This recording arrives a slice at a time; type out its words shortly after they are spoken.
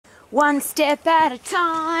One step at a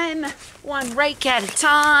time, one rake at a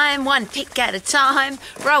time, one pick at a time.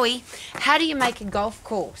 Rowie, how do you make a golf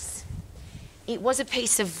course? It was a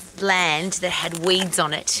piece of land that had weeds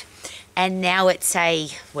on it, and now it's a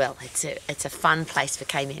fun place for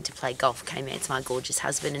K-Man to play golf. K-Man's my gorgeous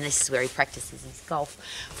husband, and this is where he practices his golf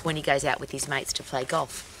when he goes out with his mates to play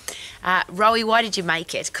golf. Rowie, why did you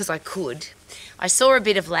make it? Because I could. I saw a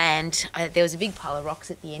bit of land. There was a big pile of rocks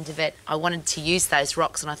at the end of it. I wanted to use those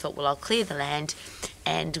rocks, and I thought, well, I'll clear the land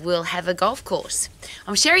and we'll have a golf course.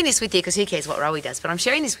 I'm sharing this with you because who cares what Rowie does, but I'm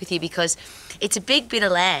sharing this with you because it's a big bit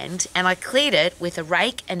of land, and I cleared it with a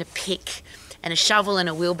rake and a pick and a shovel and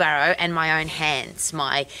a wheelbarrow and my own hands,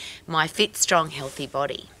 my fit, strong, healthy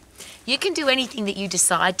body. You can do anything that you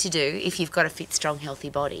decide to do if you've got a fit, strong, healthy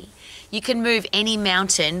body. You can move any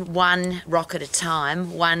mountain one rock at a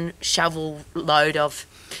time, one shovel load of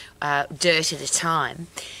dirt at a time.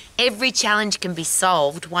 Every challenge can be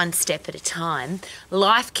solved one step at a time.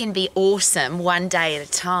 Life can be awesome one day at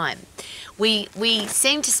a time. We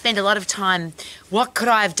seem to spend a lot of time, what could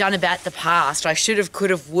I have done about the past? I should have, could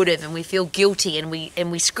have, would have, and we feel guilty, and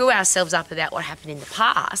we screw ourselves up about what happened in the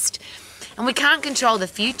past. And we can't control the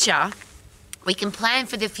future. We can plan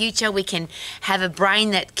for the future. We can have a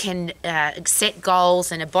brain that can set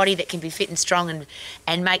goals and a body that can be fit and strong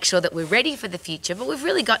and make sure that we're ready for the future. But we've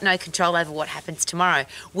really got no control over what happens tomorrow.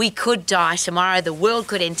 We could die tomorrow. The world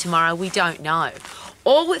could end tomorrow. We don't know.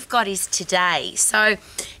 All we've got is today. So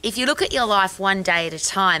if you look at your life one day at a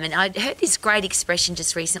time, and I heard this great expression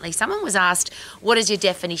just recently. Someone was asked, what is your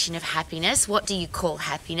definition of happiness? What do you call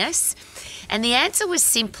happiness? And the answer was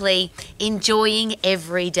simply enjoying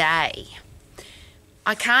every day.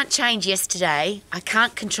 I can't change yesterday. I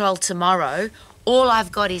can't control tomorrow. All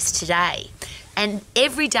I've got is today. And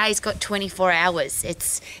every day's got 24 hours.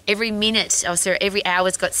 It's every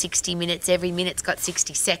hour's got 60 minutes. Every minute's got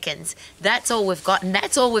 60 seconds. That's all we've got, and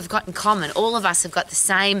that's all we've got in common. All of us have got the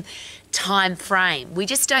same time frame. We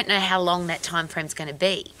just don't know how long that time frame's going to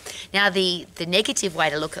be. Now, the negative way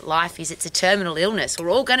to look at life is it's a terminal illness. We're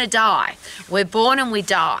all going to die. We're born and we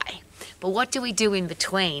die. But what do we do in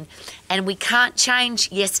between? And we can't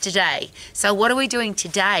change yesterday. So what are we doing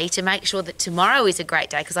today to make sure that tomorrow is a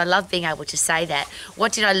great day? Because I love being able to say that.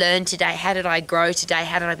 What did I learn today? How did I grow today?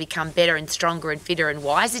 How did I become better and stronger and fitter and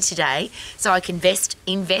wiser today? So I can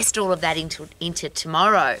invest all of that into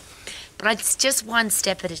tomorrow. But it's just one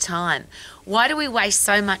step at a time. Why do we waste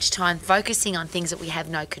so much time focusing on things that we have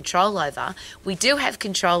no control over? We do have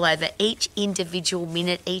control over each individual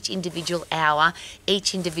minute, each individual hour,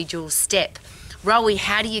 each individual step. Rowie,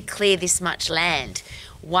 how do you clear this much land?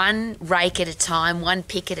 One rake at a time, one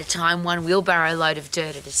pick at a time, one wheelbarrow load of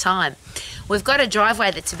dirt at a time. We've got a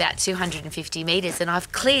driveway that's about 250 metres, and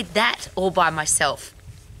I've cleared that all by myself.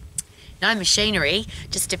 No machinery,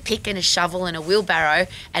 just a pick and a shovel and a wheelbarrow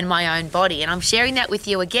and my own body. And I'm sharing that with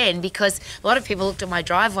you again because a lot of people looked at my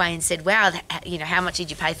driveway and said, wow, how much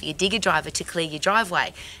did you pay for your digger driver to clear your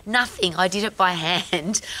driveway? Nothing. I did it by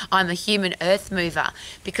hand. I'm a human earth mover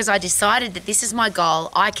because I decided that this is my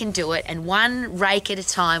goal. I can do it. And one rake at a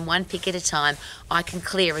time, one pick at a time, I can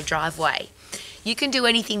clear a driveway. You can do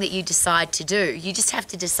anything that you decide to do. You just have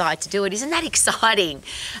to decide to do it. Isn't that exciting?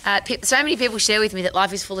 So many people share with me that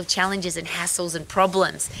life is full of challenges and hassles and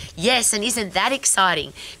problems. Yes, and isn't that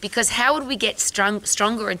exciting? Because how would we get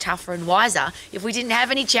stronger and tougher and wiser if we didn't have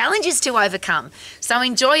any challenges to overcome? So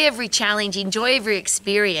enjoy every challenge, enjoy every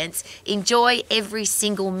experience, enjoy every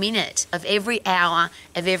single minute of every hour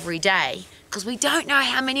of every day, because we don't know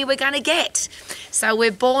how many we're going to get. So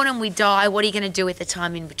we're born and we die. What are you going to do with the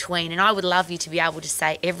time in between? And I would love you to be able to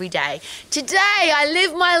say every day, today I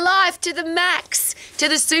live my life to the max, to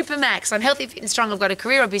the super max. I'm healthy, fit and strong. I've got a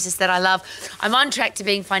career or business that I love. I'm on track to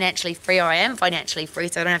being financially free, or I am financially free,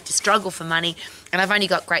 so I don't have to struggle for money. And I've only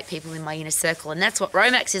got great people in my inner circle. And that's what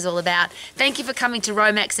Romax is all about. Thank you for coming to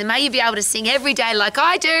Romax. And may you be able to sing every day like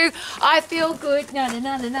I do. I feel good. Na, na,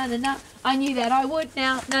 na, na, na, na, na. I knew that I would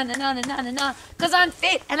now. Na, na, na, na, na, na, na. Because I'm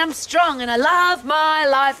fit and I'm strong and I love my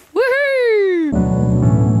life. Woohoo!